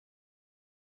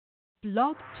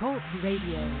Blog Talk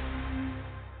Radio.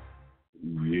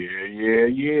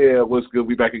 Yeah. What's good?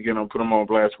 We back again on Put 'em on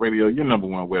Blast Radio, your number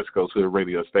one West Coast Hood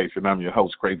radio station. I'm your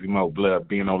host, Crazy Mo Blood,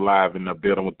 being on live in the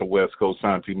building with the West Coast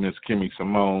auntie, Miss Kimmy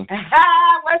Simone.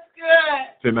 What's good?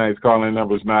 Tonight's calling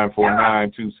number is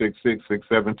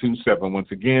 949-266-6727.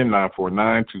 Once again,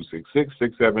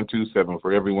 949-266-6727.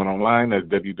 For everyone online, that's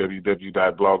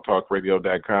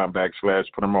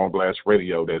www.blogtalkradio.com/Put 'em on Blast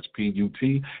Radio. That's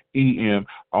PUTEM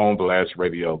on Blast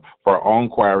Radio. For all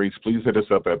inquiries, please hit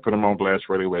us up at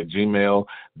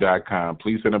put'emonblast.radio@gmail.com.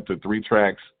 Please send up to 3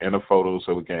 tracks and a photo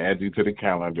so we can add you to the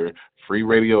calendar. Free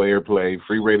radio airplay,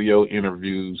 free radio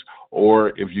interviews,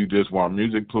 or if you just want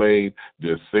music played,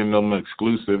 just send them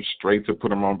exclusive straight to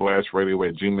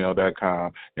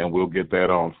put'emonblast.radio@gmail.com, and we'll get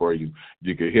that on for you.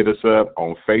 You can hit us up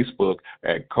on Facebook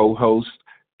at co-host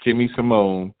Kimmy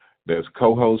Simone. That's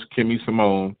co-host Kimmy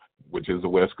Simone, which is the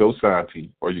West Coast auntie,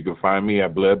 or you can find me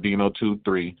at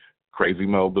BloodBino23, Crazy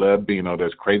Mo Blood Bino.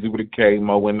 That's crazy with a K,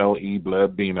 Mo with no E,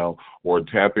 Blood Bino, or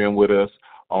tap in with us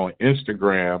on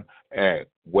Instagram at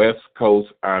West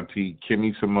Coast Auntie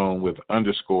Kimmy Simone with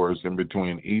underscores in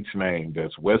between each name.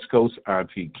 That's West Coast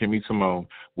Auntie Kimmy Simone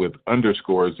with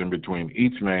underscores in between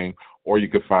each name. Or you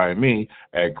can find me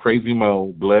at Crazy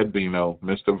Mo Blood Bino,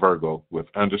 Mr. Virgo,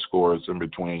 with underscores in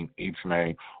between each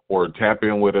name. Or tap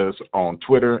in with us on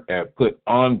Twitter at Put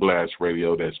On Blast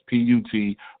Radio. That's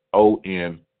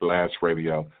PUTON Blast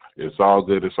Radio. It's all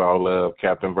good. It's all love.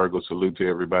 Captain Virgo, salute to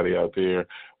everybody out there.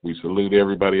 We salute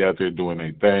everybody out there doing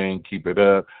their thing. Keep it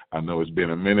up. I know it's been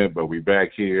a minute, but we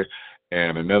back here.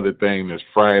 And another thing, this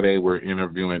Friday, we're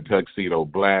interviewing Tuxedo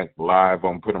Black live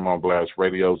on Put 'em on Blast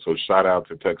Radio. So shout out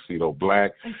to Tuxedo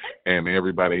Black and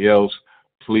everybody else.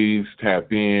 Please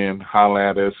tap in, holla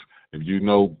at us. If you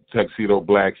know Tuxedo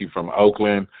Black, he's from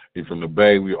Oakland, he's from the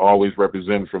Bay. We always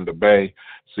represent from the Bay.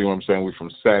 See what I'm saying? We're from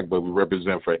SAC, but we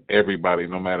represent for everybody,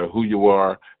 no matter who you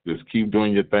are. Just keep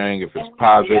doing your thing if it's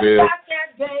positive.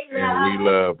 And we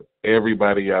love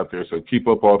everybody out there. So keep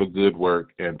up all the good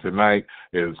work. And tonight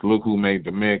is Look Who Made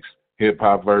the Mix,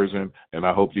 hip-hop version. And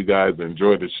I hope you guys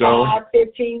enjoy the show.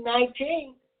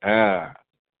 1519.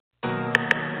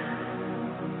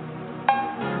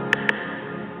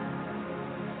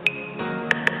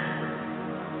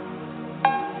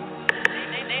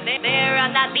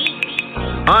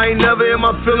 I ain't never in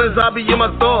my feelings, I be in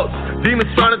my thoughts.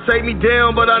 Demons trying to take me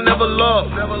down, but I never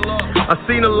lost. I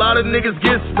seen a lot of niggas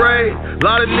get sprayed. A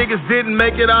lot of niggas didn't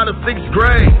make it out of 6th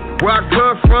grade. Where I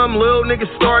come from, little niggas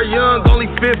start young, only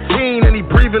 15, and he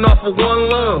breathing off of one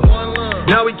lung.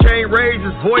 Now he can't raise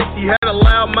his voice, he had a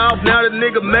loud mouth. Now the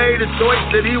nigga made a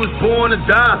choice that he was born to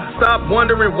die. Stop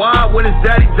wondering why when his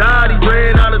daddy died, he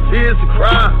ran out of tears to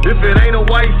cry. If it ain't a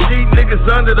white sheet, niggas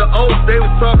under the oath, they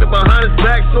was talking behind his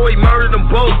back, so he murdered them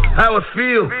both. How it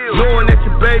feel, knowing that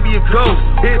your baby a ghost,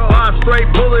 hit by a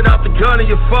straight bullet out the gun of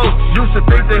your folks. Used to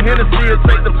think the Hennessy would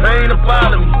take the pain up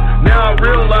out of me. Now I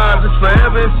realize it's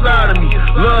forever inside of me.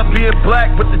 Love being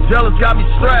black, but the jealous got me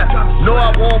strapped. Know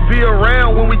I won't be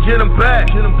around when we get them back.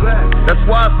 That's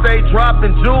why I stay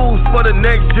dropping jewels for the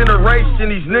next generation.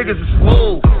 These niggas is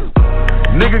fools.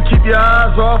 Nigga, keep your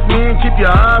eyes off me and keep your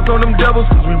eyes on them devils,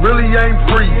 cause we really ain't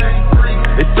free.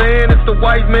 They saying it's the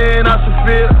white man I should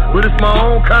fear, but it's my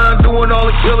own kind doing all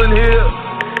the killing here.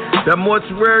 That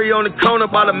mortuary on the corner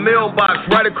by the mailbox,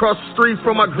 right across the street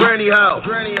from my granny house.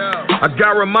 I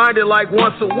got reminded like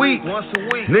once a week.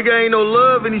 Nigga, ain't no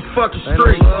love in these fucking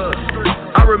streets.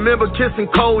 I remember kissing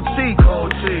cold cheeks.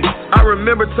 I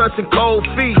remember touching cold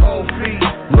feet.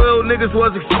 Little niggas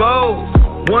was exposed.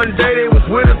 One day they was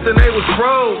with us and they was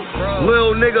froze.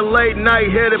 Little nigga late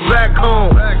night headed back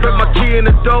home. Stuck my key in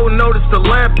the door, noticed the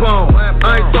lamp on.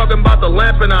 I ain't talking about the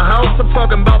lamp in the house, I'm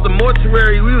talking about the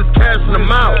mortuary, we was cashing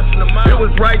them out. It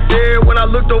was right there when I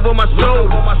looked over my shoulder.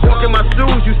 Walking my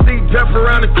shoes, you see death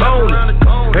around the corner.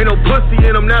 Ain't no pussy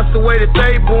in them, that's the way that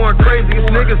they born. Craziest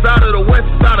niggas out of the west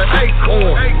side of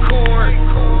Acorn.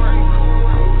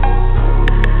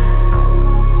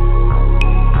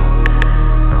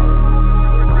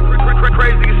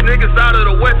 Craziest niggas out of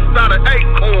the west side of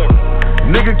Acorn.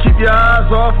 Nigga, keep your eyes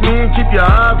off me and keep your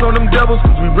eyes on them devils,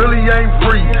 cause we really ain't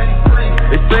free.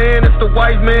 They saying it's the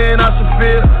white man I should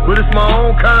fear, but it's my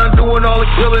own kind doing all the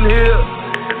killing here.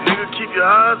 Nigga, keep your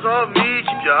eyes off me,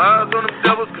 keep your eyes on them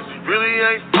devils, cause we really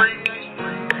ain't free.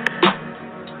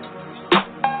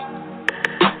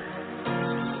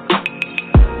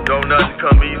 Don't nothing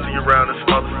come easy around this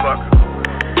motherfucker.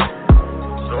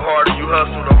 The harder you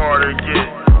hustle, the harder it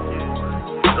gets.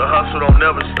 The hustle don't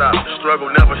never stop, the struggle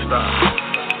never stops.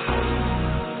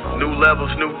 New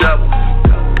levels, new devils.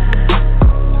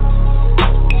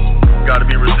 Gotta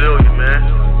be resilient, man.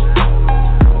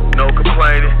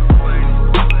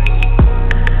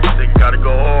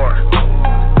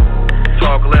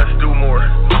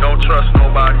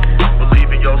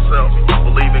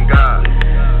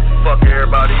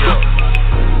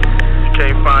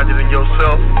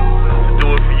 yourself, do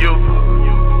it for you.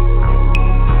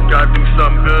 Gotta do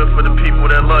something good for the people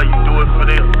that love you, do it for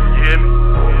them, you hear me?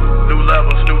 New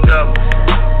levels, new devils.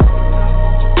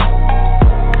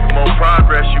 The more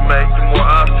progress you make, the more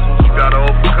obstacles you gotta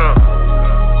overcome.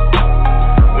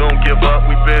 We don't give up,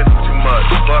 we been through too much,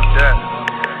 fuck that.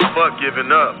 Fuck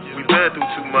giving up, we been through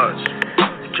too much.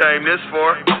 You came this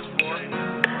far.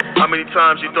 How many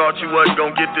times you thought you wasn't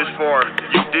gonna get this far?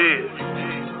 You did.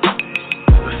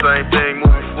 The same thing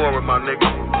moving forward, my nigga.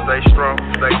 Stay strong,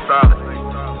 stay solid.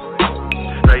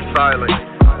 Stay silent.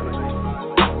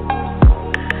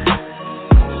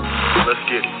 Let's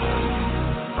get it.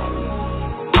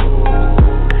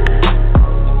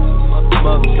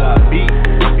 Mother beat.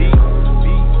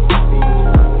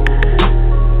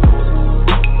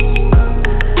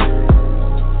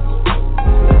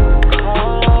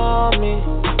 Call me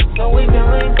so we can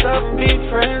link up and be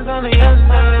friends on the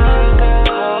other.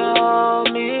 Call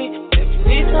me if you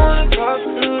need someone to talk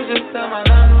to, just tell my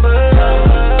number.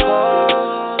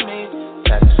 Call me,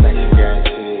 satisfaction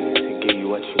guaranteed to give you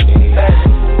what you need.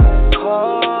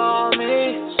 Call me,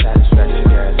 satisfaction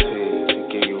guaranteed to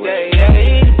give you what you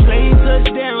need. Plane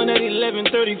touchdown at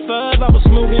 11:35. I was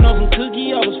smoking on some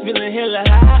cookie, I was feeling hella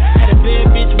high. Had a bad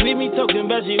bitch with me talking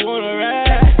about she wanna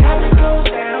ride. How it goes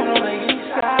down on the east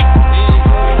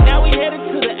side. Now we headed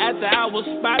to the after hours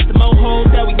spot. The more hoes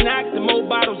that we knock, the more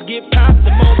bottles get popped.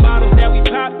 The more bottles that we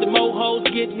pop, the more hoes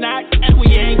get knocked. And we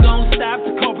ain't gon' stop,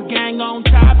 the Cobra gang on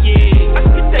top, yeah. I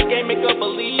spit that game, make her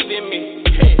believe in me.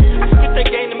 Hey, I spit that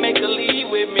game to make her leave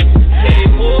with me. Hey,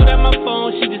 pulled out my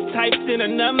phone, she just typed in a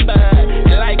number.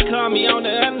 And like, call me on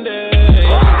the under.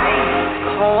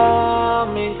 Call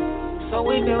me so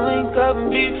we can link up and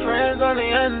be friends on the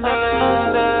under.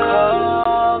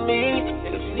 Call me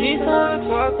if you need someone to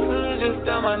talk to, just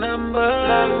tell my number.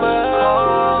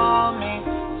 Call me,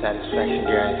 satisfaction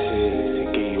guaranteed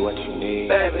to give you what you need.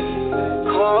 Baby,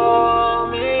 call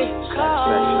me,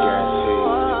 satisfaction guaranteed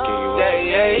to give you what you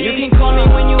need. You can call me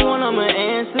when you want, I'ma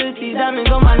answer. These diamonds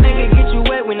on my nigga get you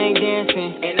wet when they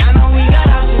dancing. And I know we got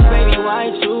options, baby, why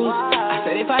choose? I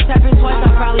said if I tap in twice, I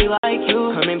probably like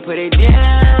you. Come and put it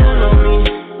down on me.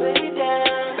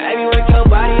 Baby, work your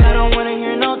body, I don't wanna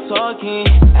hear no talking.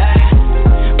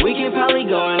 We can probably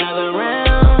go another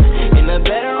round. In the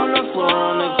bed or on the floor,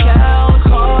 on the couch.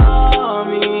 Call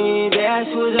me, they ask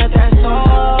who's at that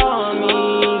saw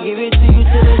me. Give it to you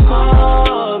till it's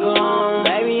all gone.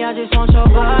 Baby, I just want your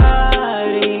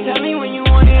body. Tell me when you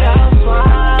want it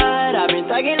outside. I've been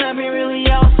thugging, I've been really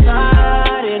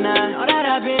outside. And I know that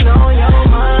I've been on your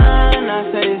mind.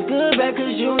 I said it's good back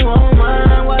cause you won't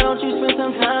mind. Why don't you spend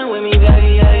some time with me,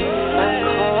 baby?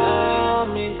 Call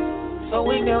me so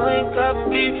we can link up and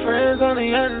be friends on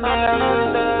the under.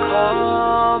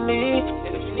 Call me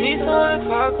if you need someone to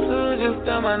talk to, just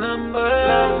tell my number.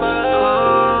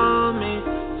 Call me,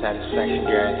 satisfaction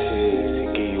guaranteed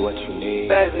to give you what you need.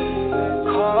 Baby,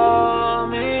 call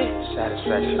me,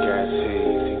 satisfaction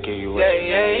guaranteed to give you what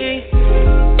you need.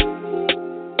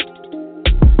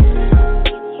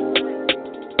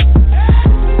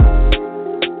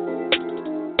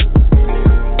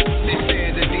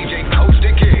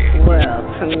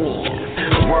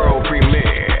 World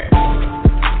premiere.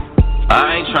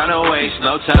 I ain't tryna waste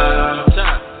no time.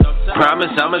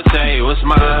 Promise I'ma tell you what's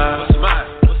mine.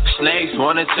 Snakes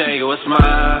wanna tell you what's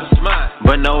mine.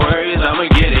 But no worries, I'ma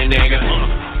get it, nigga.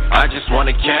 I just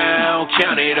wanna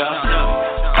count it up.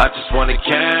 I just wanna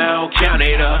count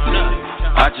it up.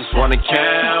 I just wanna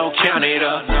count it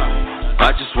up.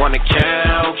 I just wanna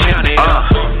count it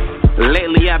up.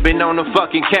 Lately I've been on the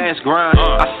fucking cash grind.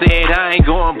 I said I ain't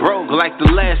going broke like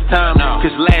the last time.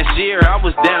 Cause last year I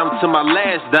was down to my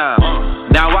last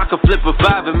dime. Now I can flip a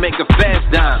 5 and make a fast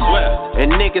dime.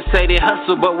 And niggas say they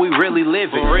hustle but we really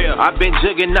living. I've been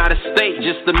jugging out of state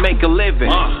just to make a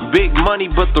living. Big money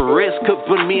but the risk could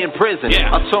put me in prison.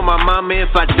 I told my mama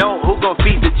if I don't, who gon'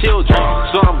 feed the children?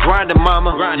 So I'm grinding,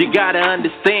 mama, you gotta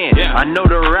understand. I know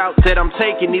the route that I'm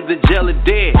taking, either jail or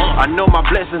dead. I know my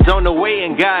blessings on the way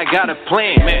and God got a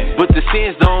plan, but the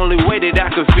sin's the only way that I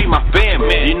can feed my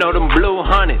family. You know them blue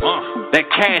hundreds, that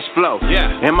cash flow,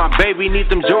 and my baby need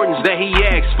them Jordans that he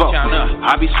asked for.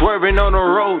 I be swerving on the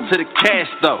road to the cash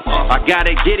though. I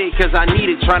gotta get it cause I need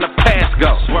it, trying to pass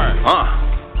go.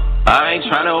 I ain't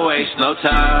trying to waste no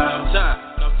time.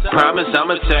 Promise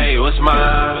I'ma tell you what's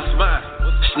mine.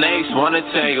 Snakes wanna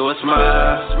tell you what's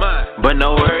mine, but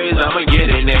no worries, I'ma get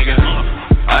it, nigga.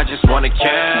 I just wanna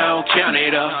count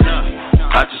it up.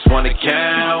 I just wanna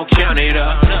count it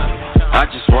up. I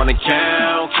just wanna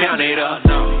count it up.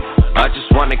 I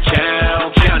just wanna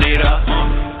count it up.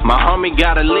 My homie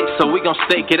got a lick, so we gon'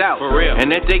 stake it out. For real.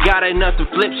 And if they got enough to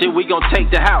flip shit, we gon' take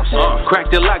the house.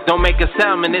 Crack the lock, don't make a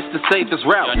sound, man, it's the safest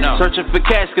route. Searching for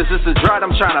cash, cause it's a drought,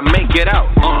 I'm trying to make it out.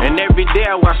 And every day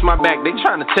I watch my back, they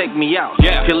trying to take me out.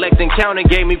 Collecting counting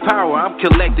gave me power, I'm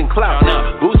collecting clout.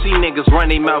 Boosie niggas run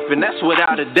their mouth, and that's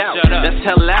without a doubt. That's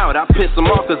hell loud, I piss them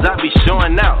off, cause I be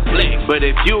showing out. But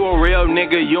if you a real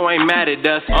nigga, you ain't mad at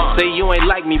us. Say you ain't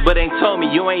like me, but ain't told me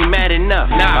you ain't mad enough.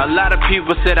 A lot of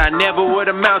people said I never would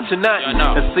amount to nothing.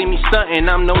 And see me stunting,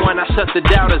 I'm the one I shut the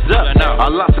doubters up. I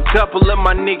lost a couple of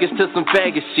my niggas to some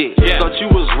faggot shit. Thought you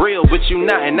was real, but you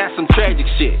not, and that's some tragic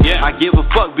shit. I give a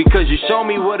fuck because you show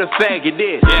me what a faggot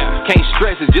is. Can't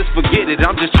stress it, just forget it,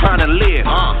 I'm just trying to live.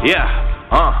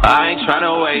 I ain't trying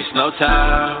to waste no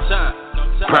time.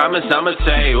 Promise I'ma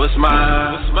tell you what's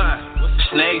mine.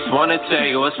 Snakes wanna tell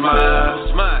you what's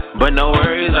mine. But no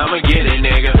worries, I'ma get it,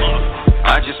 nigga.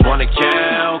 I just wanna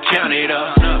count it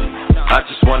up. I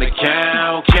just wanna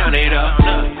count it up.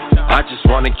 I just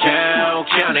wanna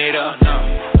count it up.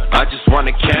 I just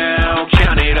wanna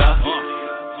count it up.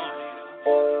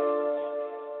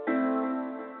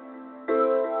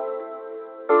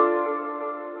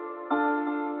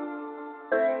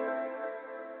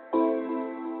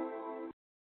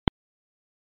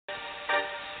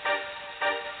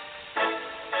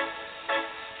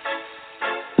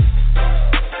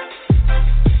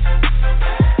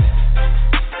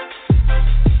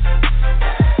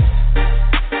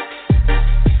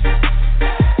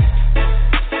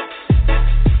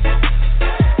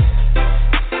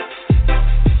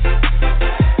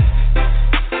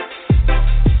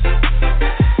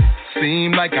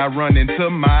 Like I run into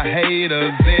my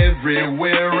haters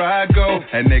everywhere I go,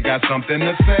 and they got something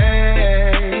to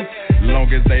say.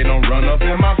 Long as they don't run up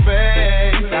in my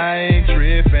face, I ain't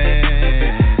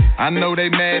tripping. I know they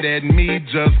mad at me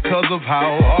just cause of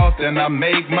how often I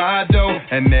make my dough,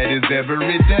 and that is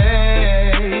every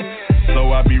day.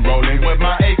 So I be rolling with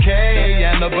my AK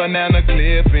and a banana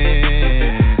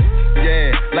clipping.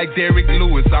 Yeah, like Derek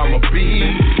Lewis, I'm a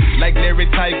beast. Like Larry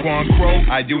Taekwondo,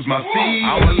 I use my feet.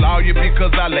 I'm a lawyer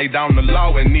because I lay down the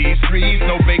law in these streets.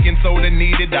 No baking soda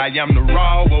needed, I am the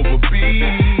raw over beef.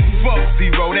 Fuck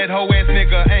zero, that hoe ass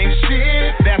nigga ain't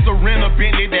shit. That's a renter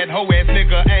Bentley, that hoe ass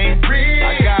nigga ain't rich.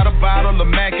 I got a bottle of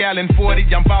Mac Allen 40,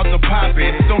 I'm about to pop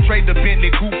it. Don't trade the Bentley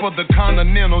coupe for the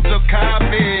Continental, just cop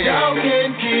it. Y'all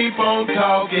can keep on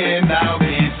talking, I'll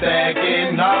keep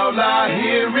stacking. All I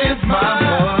hear is my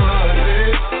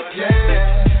money,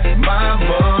 yeah, my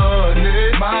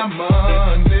money, my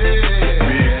money.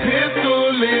 Big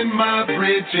pistol in my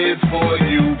britches for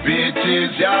you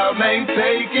bitches. Y'all ain't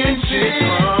taking shit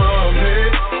from me,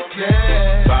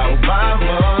 yeah. About my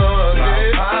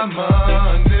money, my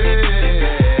money.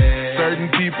 Certain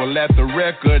people at the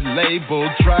record label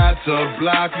try to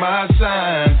block my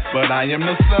shine, but I am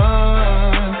the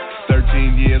sun.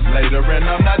 13 years later and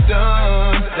I'm not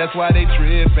done. That's why they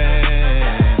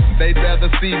tripping. They'd rather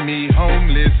see me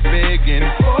homeless, begging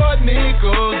for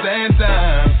nickels and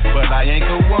dimes, but I ain't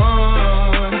the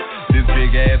one. This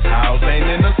big ass house ain't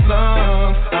in the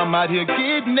slums. I'm out here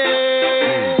getting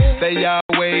it. They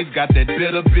always got that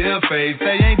bitter beer face.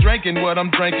 They ain't drinking what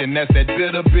I'm drinking, that's that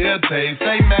bitter beer taste.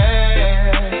 They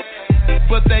mad,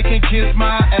 but they can kiss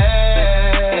my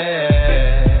ass.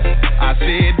 I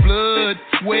shed blood,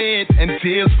 sweat, and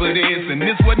tears for this, and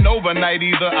this wasn't overnight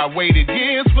either. I waited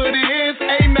years for this.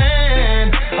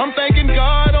 Amen. I'm thanking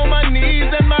God on my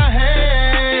knees and my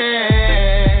hands.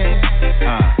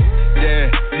 Yeah,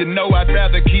 you know I'd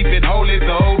rather keep it holy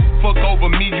though. Fuck over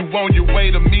me, you on your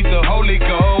way to meet the Holy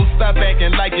Ghost. Stop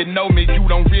acting like you know me, you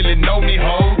don't really know me,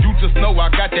 ho. You just know I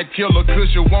got that killer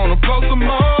cause you wanna blow some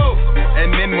more.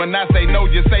 And then when I say no,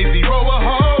 you say zero a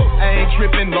ho. I ain't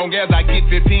tripping long as I get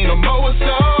 15 or more or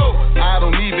so. I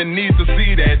don't even need to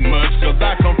see that much, cause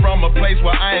I come from a place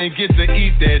where I ain't get to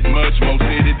eat that much. Most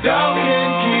city y'all can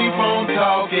keep on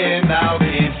talking, I'll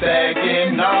keep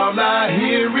stacking. All I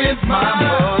hear is my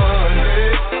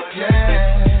money,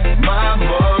 yeah, my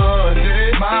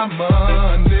money, my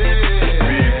money.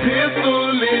 Big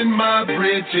pistol in my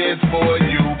britches for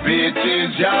you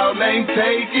bitches. Y'all ain't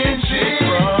taking shit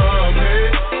from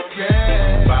me,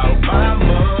 yeah, about my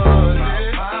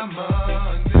money, my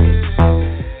money.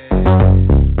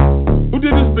 Who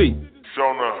did this beat?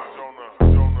 Jonah.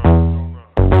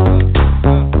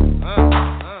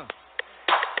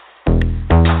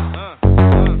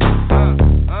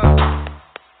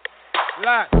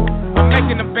 I'm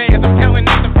making the bands, I'm counting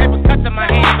up the paper, touching my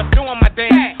hands, I'm doing my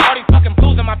dance. All these fucking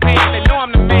blues in my pants, they know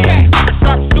I'm the man. The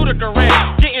sharp shooter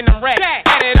Durant, getting them racks,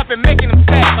 add it up and making them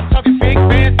stacks. I'm talking big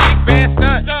band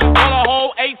stunts. Roll a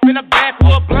whole eighth in a bag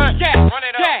for a blunt. Run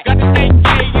it up. Got the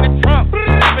AK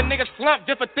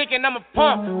and I'm a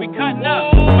pump. We cutting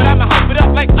up, but I'ma hype it up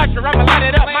like Usher. I'ma light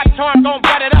it up. My charm gon'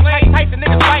 butt it up like Tyson.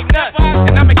 Niggas fighting us,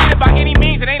 and I'ma get it by any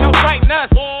means. It ain't no fighting us.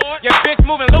 Your bitch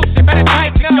moving loose, you better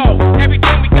tighten it up.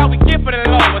 Everything we got, we get for the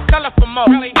low. We'll sell it for more.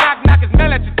 Knock, knock is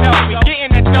none at your door. We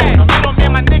getting that dough. No middle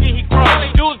man, my nigga, he grow.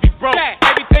 Dudes be broke.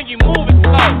 Everything you move is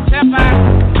slow. Step out.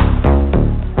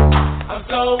 I'm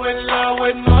so in love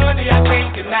with money, I can't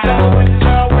deny. So in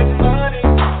love with money.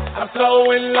 I'm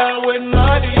so in love with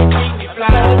money, it keep me fly.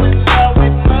 So in love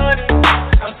with money.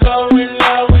 I'm so in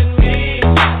love with me.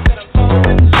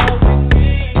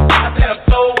 I said I'm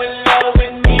so in love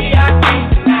with me, I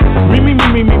can't deny. Me.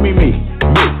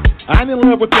 I ain't in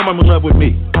love with them, I'm in love with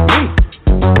me. Me.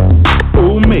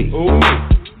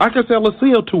 I can sell a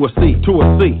seal to a C.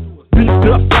 Beat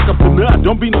up like a banana,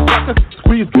 don't be no sucker.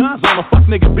 Squeeze guns on a fuck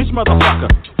nigga, bitch motherfucker.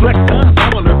 Flex guns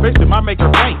all on her face, it might make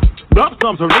her faint. Lump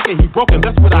sums her nigga, he broken,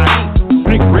 that's what I ain't.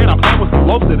 Big red, I'm playing with some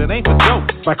lows, it ain't a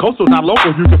joke. By coastal, not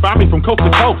local, you can find me from coast to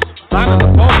coast. Signing the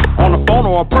phone, on the phone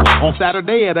or a perk. On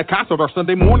Saturday at a concert or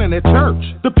Sunday morning at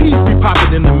church. The peas be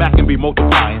popping and the Mac and be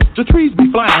multiplying. The trees be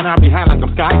flying, I be high like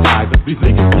I'm skydiving. These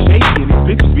niggas be shady and these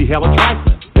bitches be hella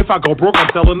trifling. If I go broke, I'm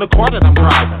selling the car that I'm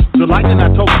driving. The lightning I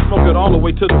told, I smoke it all the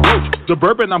way to the roach. The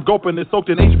bourbon I'm gulping is soaked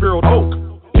in H-barreled oak.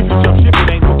 If you jump ship, it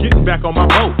ain't no getting back on my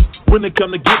boat. When it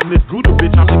come to getting this Gouda,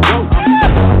 bitch, I'm the goat.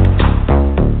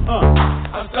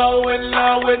 I'm so in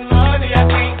love with money, I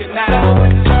can't deny. So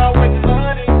in love with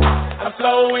money. I'm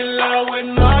so in love with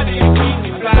money, it keep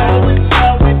me fly. So in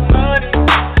love with money.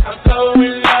 I'm so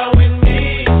in love with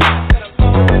me.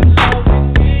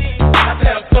 I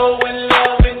said I'm so in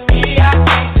love with me, I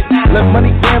can't deny. Let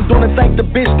money gram doing it, thank the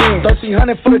bitch then.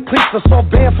 1300 for the cleats, a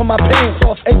soft band for my pants.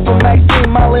 Off 8 for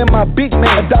Maxine, Molly and my big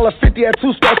man. $1.50 at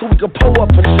 2 stars so we could pull up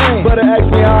for the train. Brother ask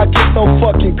me how I get so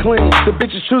fucking clean. The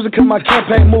bitches choosing cause my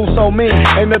campaign moves so mean.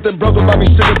 Ain't nothing broke about me,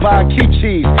 sugar pie, keep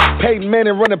cheese. Peyton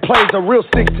Manning running plays, a real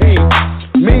 16.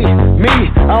 Me,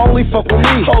 I only fuck with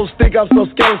me. Hoes think I'm so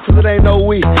scandalous cause it ain't no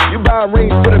we. You buy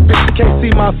rings for the bitch, you can't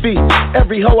see my feet.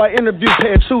 Every hoe I interview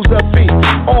pay a choose up fee.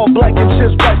 All black and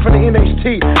chips black from the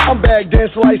NHT. I'm bag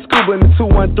dancing like Scuba in the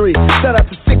 213. Shout out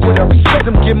to Sick with her, respect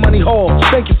them, get money hard.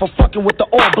 Thank you for fucking with the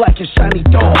all black and shiny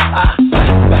dog. I'm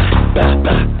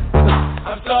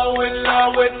so in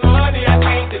love with money, I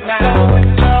can't deny. So in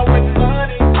love with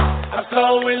money. I'm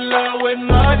so in love with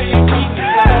money, it keep me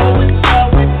fly. So in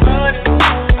love with money.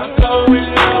 I'm so in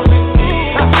love with me.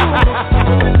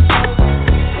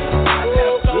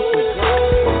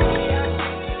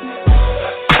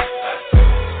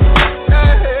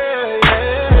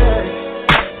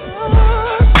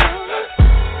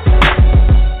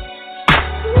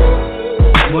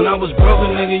 When I was broke,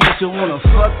 a nigga used to wanna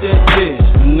fuck that bitch.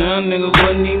 But now nigga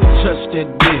wouldn't even touch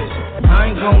that bitch. I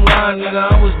ain't gon' lie,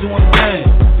 nigga, I was doing bad.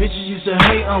 Bitches used to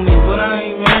hate on me, but I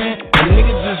ain't mad. A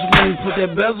nigga just wouldn't put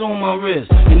that bezel on my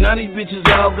wrist. And now these bitches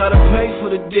all gotta pay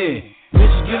for the dick.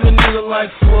 Bitches give a nigga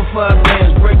like 4 or 5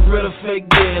 bands, break bread or fake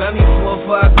dead. I need 4 or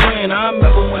 5 grand. I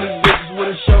remember when these bitches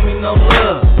would've showed me no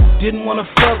love. Didn't wanna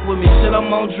fuck with me, said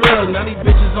I'm on drugs. Now these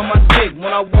bitches on my dick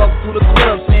when I walk through the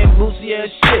club, saying boosie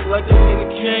ass shit like the nigga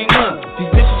came up.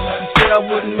 These bitches used to say I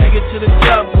wouldn't make it to the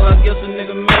top, well I guess a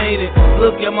nigga made it.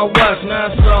 Look at my watch, now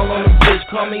it's all on the bitch,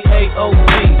 call me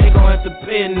AOB. They gon' have to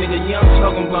pay a nigga, yeah I'm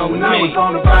talking about me. Now it's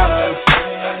on the vibe.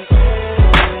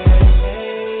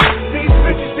 These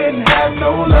bitches didn't have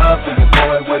no love for the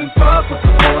boy, wouldn't fuck with the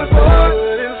boy,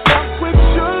 wouldn't fuck with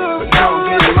you. But now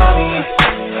I'm getting money.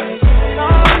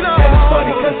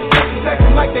 Funny cause the bitches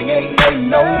acting like they ain't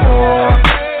no more.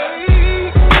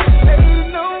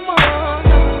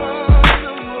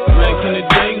 Back in the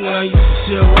day when I used to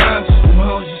sell rhymes, them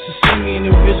hoes used to see me and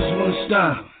them bitches wouldn't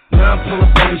stop. Now I pull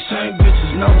up on these same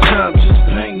bitches, no time, just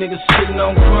paint niggas sitting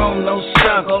on chrome, no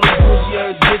stock. All these pussy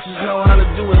ass bitches know how to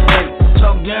do it late.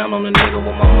 Talk down on the nigga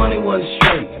when my money wasn't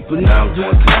straight. But now I'm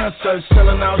doing concerts,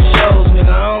 selling out shows,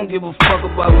 nigga. I don't give a fuck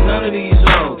about none of these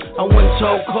hoes. I went and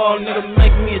told Carl, nigga,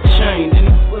 make me a change. And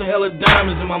he put hella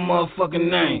diamonds in my motherfucking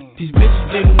name. These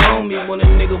bitches didn't know me when a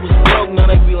nigga was broke. Now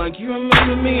they be like, you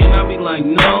remember me? And I be like,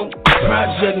 no.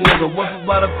 Project nigga, worth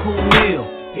about a cool meal.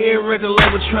 Every record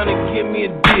label tryna give me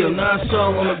a deal. Now it's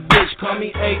all on a bitch, call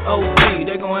me AOB.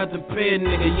 They gon' have to pay a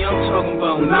nigga, yeah, I'm talking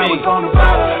about me. Now it's on the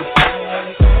vibe.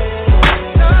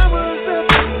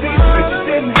 These bitches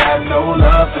didn't have no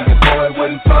love for your boy,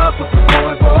 wouldn't fuck with the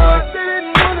boy. But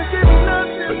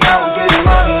now I'm getting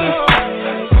money.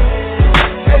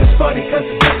 And it's funny cause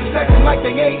the bitches acting like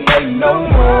they ain't no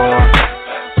more.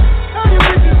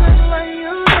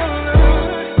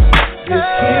 This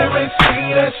here ain't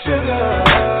sweet as sugar.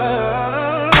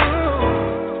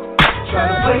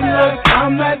 Tryna play like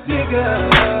I'm that nigga.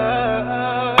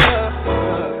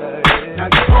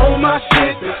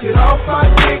 Get off my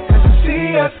dick, cause you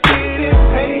see us getting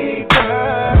paper.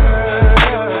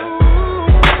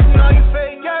 Now you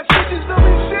fake ass bitches don't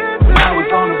be shit. Now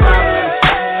it's on the rise.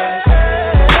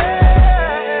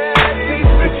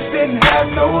 These bitches didn't have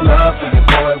no love for your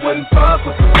boy, wouldn't fuck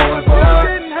with the boy.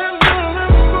 But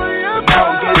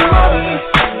don't get money.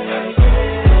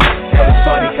 And it's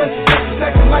funny cause the bitches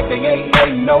acting like they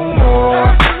ain't no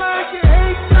more.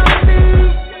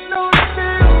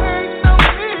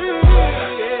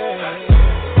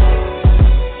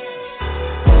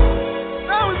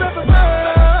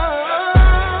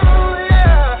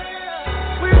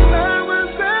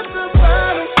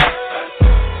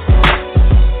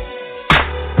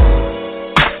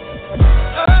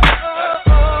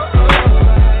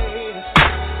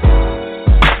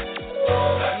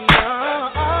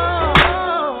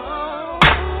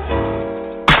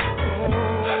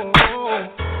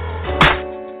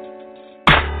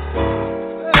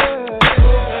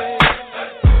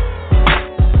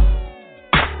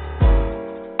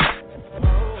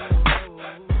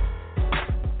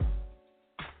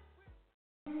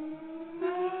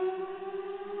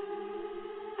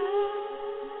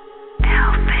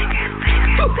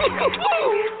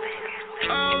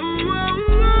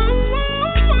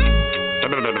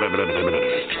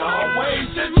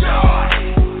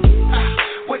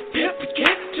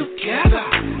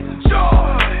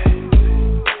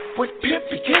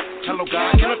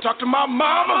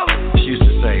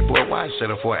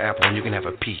 For an apple and you can have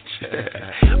a peach.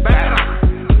 Batter.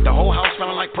 The whole house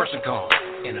smelling like person corn.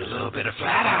 And a little bit of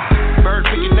flat eye. Bird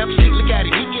picking up shit, look at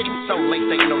him. He getting so late,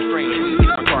 ain't no strange.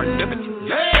 My garden dipping.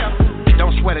 Yeah.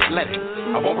 Don't sweat it, let it.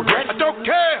 I won't regret it. I don't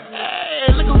care. Hey,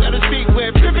 look who got a speed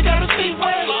where Pippin got a speed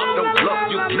where. Don't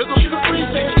look, you nigga. You can freeze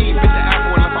that. She bit the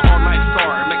apple and left an all-night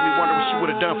scar. And make me wonder what she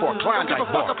would have done for a Klondike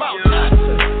bar. About nuts.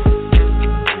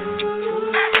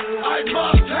 I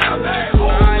must have a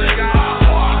hole.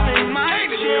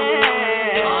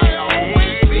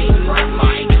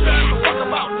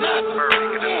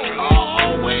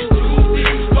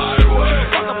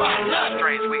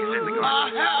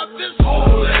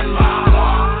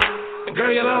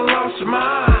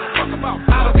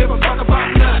 I don't give a fuck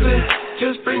about nothing.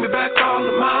 Just bring me back all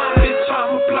of mine. Bitch,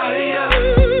 I'm a player.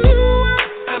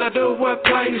 And I do what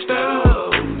players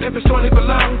do. If it's 20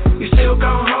 below, you still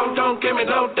gon' hold. Don't give me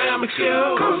no damn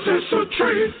excuse. Cause it's a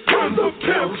treat when the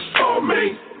pimp's for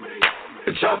me.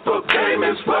 The chop up game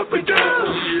is what we do.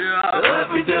 Yeah.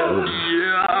 What we do.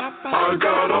 Yeah. I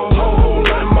got a hole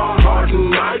in my heart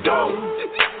and I don't.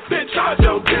 Bitch, I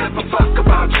don't give a fuck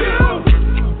about you.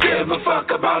 Give a fuck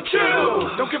about you.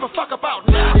 Don't give a fuck about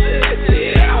nothing.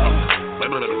 Yeah. I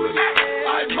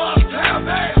must have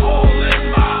a hole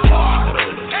in my heart.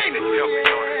 Ain't it?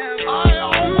 I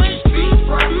always be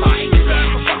from my give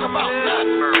a fuck about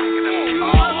nothing. I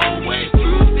always do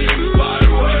things by the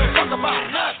way. Fuck about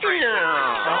nothing.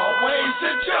 It's always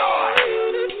a joy.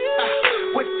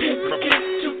 When people get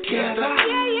together.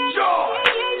 Joy.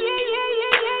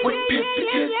 When people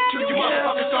get together. You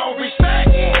motherfuckers all respect.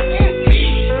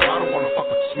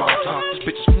 Small talk, this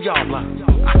bitch is from y'all block.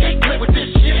 I can't play with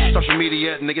this shit. Social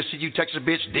media, nigga see you text a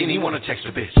bitch, then he wanna text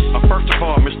a bitch. First of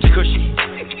all, Mr. Cushy,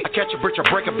 I catch a bitch, I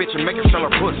break a bitch and make her sell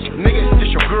her pussy. Nigga,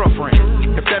 this your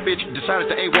girlfriend. If that bitch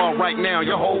decided to AWOL right now,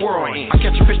 your whole world ends. I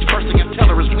catch a bitch, the first thing I tell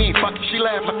her is we ain't fucking. She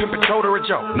laughed, I pimp and told her a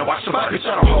joke. No, I survived. Bitch,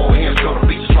 I don't hold hands, go to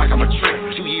beaches like I'm a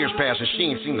trick. 2 years passed and she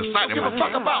ain't seen the sight of my dick. Give a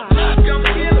fuck about nothing. Give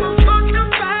a fuck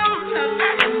about nothing.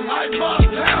 I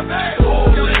must have a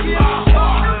hole in my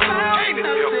heart.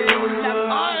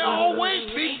 I always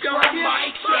be from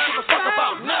my truck. Give a fuck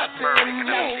about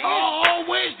nothing. I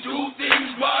always do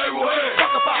things my way.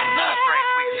 Fuck about nothing.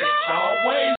 It's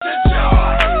always a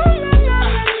joy.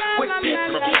 When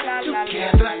people get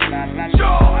together,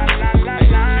 joy.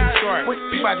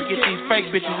 We about to get these fake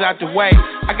bitches out the way.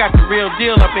 I got the real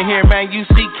deal up in here, man. You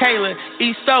see Kayla,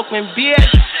 East Oakland,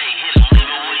 bitch.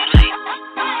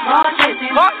 Ball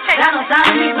chasing, got no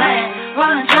time to be playing.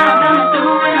 Rolling down, coming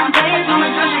through, and I'm paying so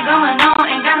much shit going on.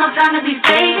 Ain't got no time to be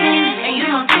faking. And you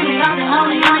don't see me out there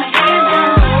only on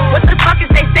occasion. What the fuck is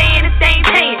they saying if they ain't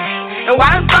paying? And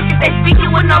why the fuck is they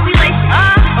speaking with no relation?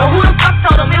 Or who the fuck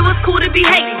told them it was cool to be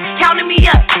hating? Counting me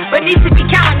up, but need to be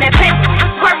counting that paper.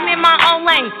 Swerving in my own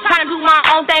lane, trying to do my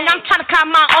own thing. I'm trying to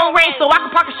climb my own range so I can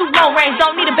park and shoot long range.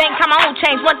 Don't need a bank, count my own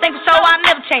change. One thing for sure, I'll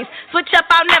never change. Switch up,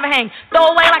 I'll never hang.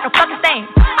 Throw away like a fucking thing.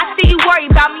 I see you worry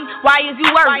about me, why is you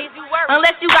worried?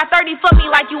 Unless you got 30 for me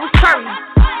like you was Curry.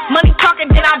 Money talking,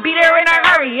 then I'll be there in a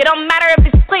hurry. It don't matter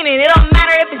if it's cleaning, it don't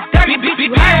matter if it's dirty.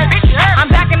 I'm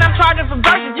back and I'm charging for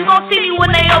verses. You gon' see me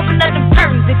when they open up the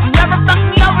curtains. If you ever fuck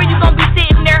me over, you gon' be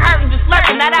sitting there hurting, just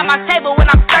lurking. Not at my table when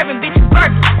I'm serving, bitches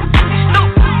Virgil. Snoop,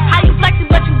 how you flexing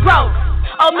but you broke?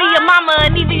 Oh, me, your mama,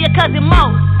 and even your cousin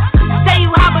Mo. Say you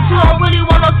hot, but you don't really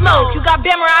want no smoke. You got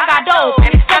Bammer, I got dope,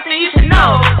 and it's something you should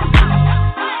know.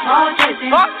 Ball chasing,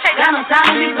 got no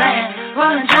time to be playing.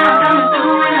 Rolling down, coming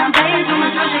through, and I'm playing too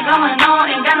much shit going on.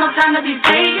 Ain't got no time to be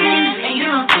faking. And you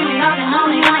don't see me often,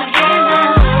 only on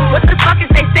occasion. What the fuck is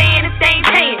they saying if they ain't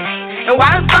paying? And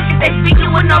why the fuck is they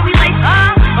speaking with no relation?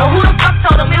 Or who the fuck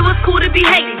told them it was cool to be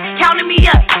hating? Counting me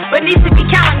up, but needs to be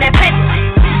counting that paper.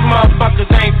 These motherfuckers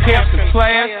ain't pimps and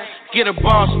players. Get a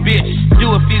boss bitch,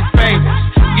 do a few favors.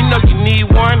 You know you need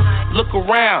one, look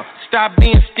around. Stop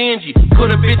being stingy,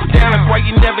 put a bitch down. That's why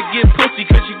you never get pussy,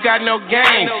 cause you got no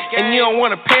game. And you don't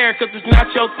want a pair, cause it's not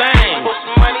your thing.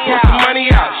 Put some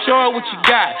money out, show her what you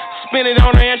got. Spend it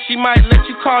on her and she might let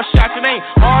you call shots. It ain't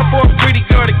hard for a pretty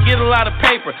girl to get a lot of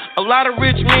paper. A lot of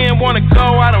rich men wanna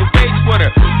go out on dates with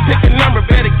her. Pick a number,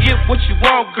 better get what you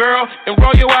want, girl. And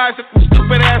roll your eyes at them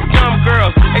stupid ass dumb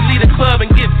girls. They leave the club and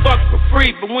get fucked for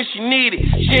free, but when she need it,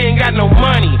 she ain't got no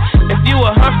money. If you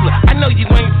a hustler, I know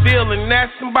you ain't feeling that.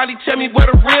 Somebody tell me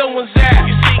where the real ones at.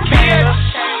 You see, kids?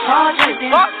 Ball chasing,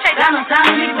 got no time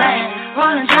to be playing.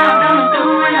 Rolling down, coming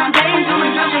through, and I'm playing too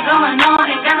much shit going on.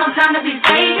 Ain't got no time to be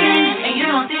faking. And you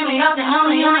don't see me often,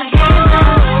 only on occasion.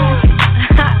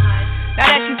 Now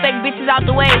that you fake bitches out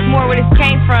the way, it's more where this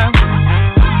came from.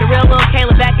 The real little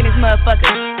Kayla back in this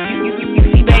motherfucker. You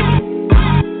see, baby.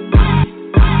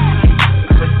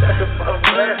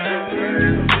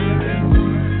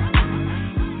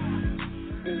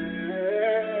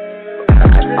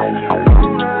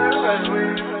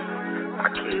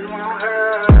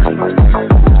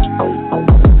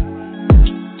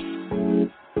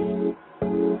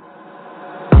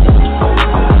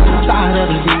 Tired of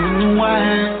this new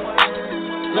wine.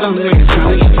 Some niggas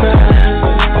tryna get fried.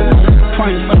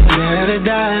 Praying for the better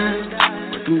die.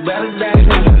 But them better days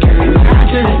never came. I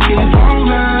just keep on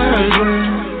hustling.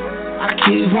 I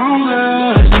keep on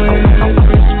hustling.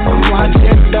 I'm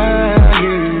watching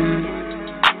dying.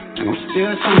 And I'm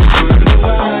still trying to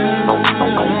survive.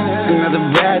 Another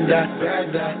bad day.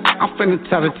 I'm finna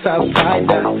tell the top side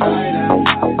down.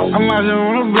 I'm out here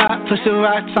on the block, pushing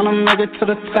rocks, tryna make it to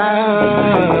the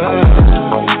top.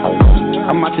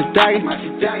 I'm out today,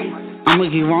 I'ma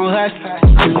keep on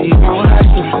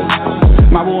hustling.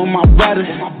 My boy and my brothers,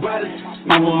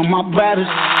 my boy and my brothers.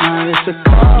 It's a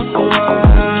cold world.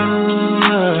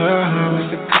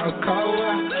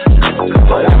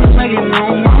 But I'm making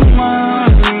all my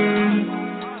money,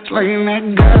 slaying that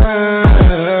girl.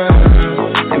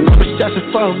 And I'm stressing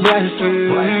for a blessing.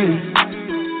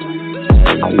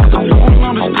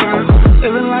 I'm just trying,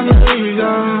 living like a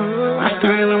ego. I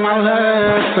stand in my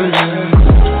lesson.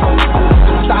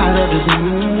 Tired of this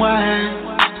new wine.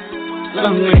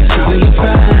 Some niggas tryna get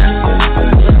fried.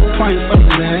 Praying for the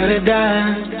better die.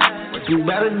 But you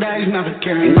better days never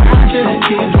came. I just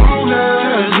keep on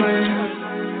hustling.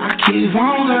 I keep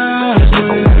on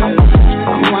hustling.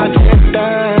 I'm watching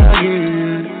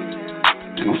dying.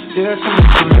 I'm still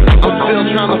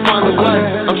trying to find a way.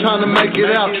 I'm trying to make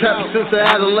it out. Trapped since an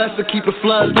adolescent, keep it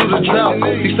flooding through the drought.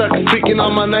 These suckers speaking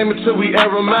on my name until we air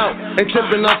them out. Ain't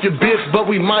tripping off your bitch, but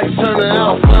we might turn her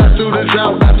out. Fly through the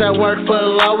drought, got that work for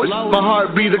the lowest. My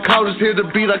heart beat the coldest, hear the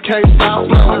beat, I can't stop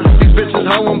flowing. These bitches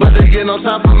hoeing, but they getting on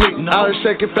top of me. Out here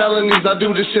shaking felonies, I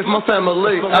do this shit for my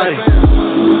family. Ay.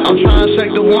 I'm trying to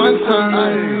shake the one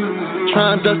time,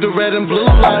 trying to duck the red and blue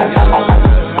light.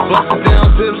 Bustin'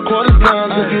 down zips, quarter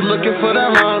pounds. If you looking for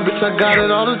that rhyme, bitch, I got it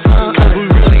all the time. Cause we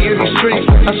really in these streets.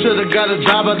 I should've got a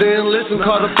job, I didn't listen.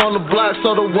 Caught up on the block,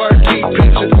 so the word keep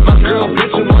pitching. My girl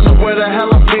bitchin', wonder where the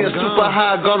hell I been. Super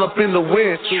high, gone up in the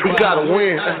wind. We gotta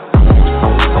win.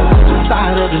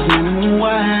 Tired of this new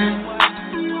wine.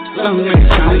 Some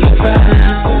niggas tryna get fried.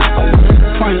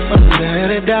 Praying for the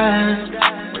better die.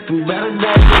 But them better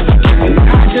days never came.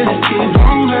 I just keep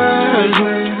on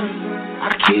hustling. I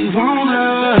keep on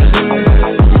hustling.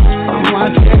 I'm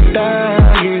watching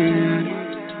dying.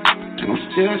 And I'm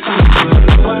still trying to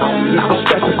survive. Now I'm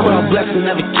stressing for a blessing,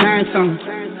 never came some.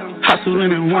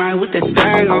 Hustling and wine with that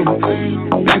thing on.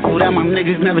 Thankful that my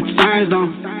niggas never changed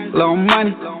on. Low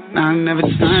money, now it never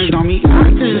changed on me. I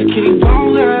just keep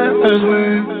on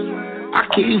hustling. I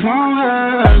keep on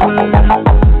hustling.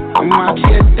 I'm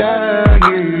watching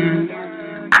dying.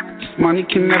 This money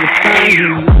can never change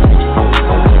me.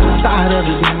 Tired of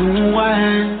this new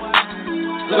wine.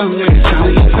 Some niggas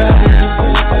tryna get fried.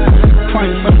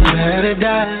 Praying for the better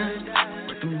die.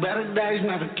 But the better days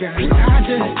never came. I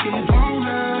just keep on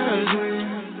hustling.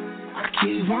 I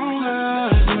keep on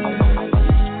hustling.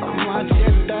 I'm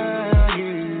watching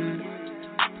dying.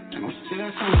 And I'm still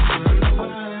trying to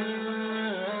survive.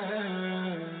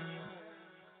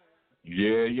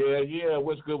 Yeah.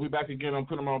 What's good? We back again on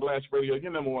Put 'em on Blast Radio,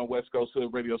 your number one West Coast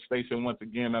Hood radio station. Once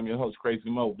again, I'm your host, Crazy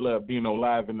Mo Blood Bino,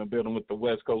 live in the building with the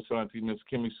West Coast auntie, Miss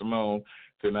Kimmy Simone.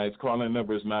 Tonight's calling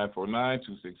number is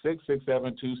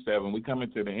 949-266-6727. We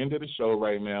coming to the end of the show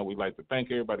right now. We'd like to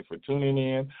thank everybody for tuning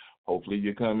in. Hopefully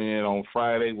you come in on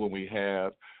Friday when we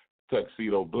have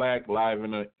Tuxedo Black live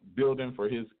in the building for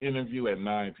his interview at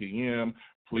 9 p.m.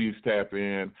 Please tap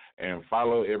in and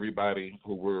follow everybody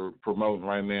who we're promoting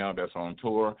right now that's on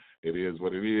tour. It is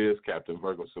what it is. Captain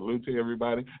Virgo, salute to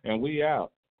everybody, and we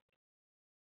out.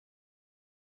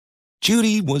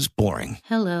 Judy was boring.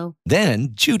 Hello. Then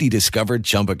Judy discovered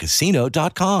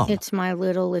ChumbaCasino.com. It's my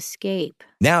little escape.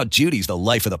 Now Judy's the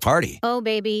life of the party. Oh,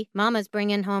 baby, mama's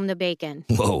bringing home the bacon.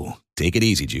 Whoa, take it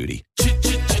easy, Judy.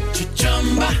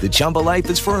 The Chumba life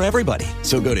is for everybody.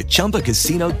 So go to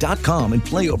ChumbaCasino.com and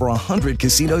play over 100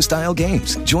 casino-style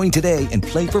games. Join today and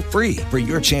play for free for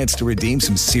your chance to redeem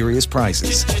some serious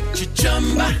prizes.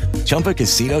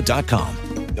 ChumbaCasino.com.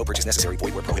 No purchase necessary.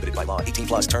 Void where prohibited by law.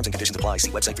 18+ terms and conditions apply.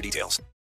 See website for details.